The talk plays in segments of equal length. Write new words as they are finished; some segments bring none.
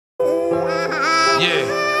Yeah.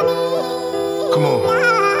 Come on.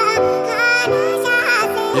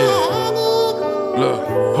 Yeah. Look,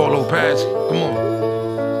 Polo Paz, come on.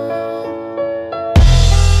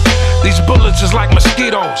 These bullets is like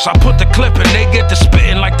mosquitoes. I put the clip and they get to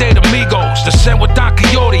spitting like they the Migos. Descend with Don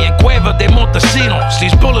Quixote and Cueva de Montesinos.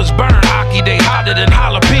 These bullets burn hockey, they hotter than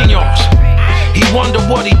jalapenos. He wondered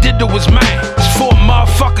what he did to his man. It's 4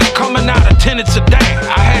 motherfuckers coming out of tenants a day.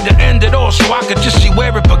 I had to end it all so I could just see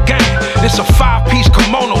where it began. It's a 5-piece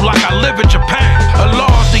kimono like I live in Japan.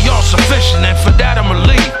 Allah's the all-sufficient and for that I'ma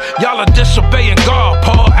leave. Y'all are disobeying God,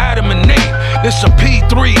 Paul, Adam and Eve. It's a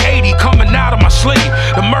P380 coming out of my sleeve.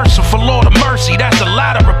 The merciful Lord of mercy, that's a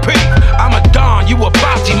lot to repeat. I'm a Don, you a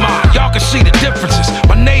Batiman. Y'all can see the differences.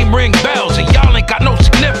 My name ring bells and y'all ain't got no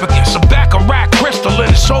significance. A Baccarat crystal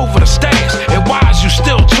and it's over the stairs. And why is you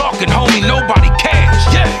still talking, homie? Nobody cares.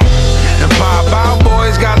 Yeah. And Pop-Out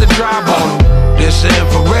boys got the drop on them. This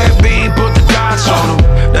infrared beam put the dots on them.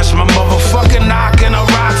 That's my motherfucking knock and a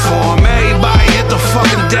rock for him. Everybody hit the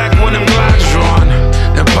fucking deck when them Glocks drawn.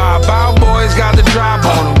 And Pop-Out boys got the drop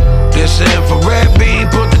on them. This infrared beam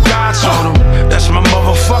put the dots on them. That's my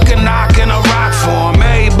motherfucking knock and a rock for him.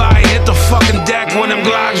 Everybody hit the fucking deck when them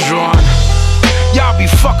Glocks drawn. Y'all be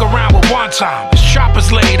fuck around with one time. This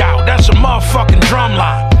chopper's laid out, that's a motherfucking drum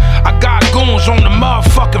line. I got goons on the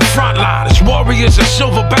motherfucking front line. It's warriors and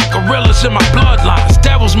silverback gorillas in my bloodlines.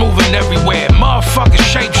 Devils moving everywhere, motherfucking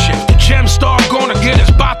shapeshift. The gem star gonna get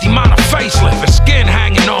his Batiman a facelift. His skin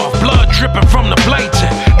hanging off, blood dripping from the blade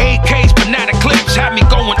tip. AKs, banana clips, had me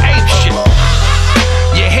going ape shit.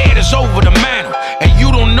 Your head is over the mantle, and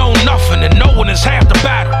you don't know nothing, and knowing is half the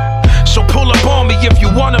battle. So pull up on me if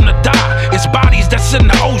you want him to die. It's bodies that's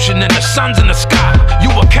in the ocean and the sun's in the sky.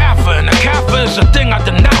 You a Kafir and a Kafir is a thing I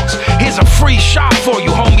denounce. Here's a free shot for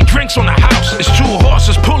you, homie, drinks on the house. It's 2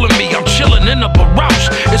 horses pulling me, I'm chilling in a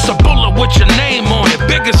barouche. It's a bullet with your name on it,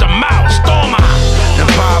 big as a mouse. Storm out. And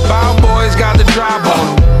Pop-Out boys got the drop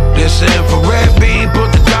on them. This infrared beam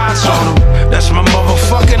put the dots on them. That's my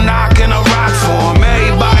motherfucking knock and a rock for him.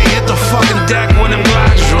 Everybody hit the fucking deck when them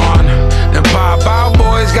Glocks drawn. And Pop-Out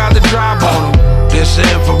boys got the drop on them. This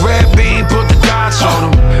infrared beam put the dots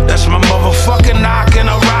on them. That's my motherfucking knock and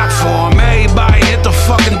a rock for him. Everybody hit the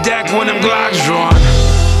fucking deck when them Glocks drawn.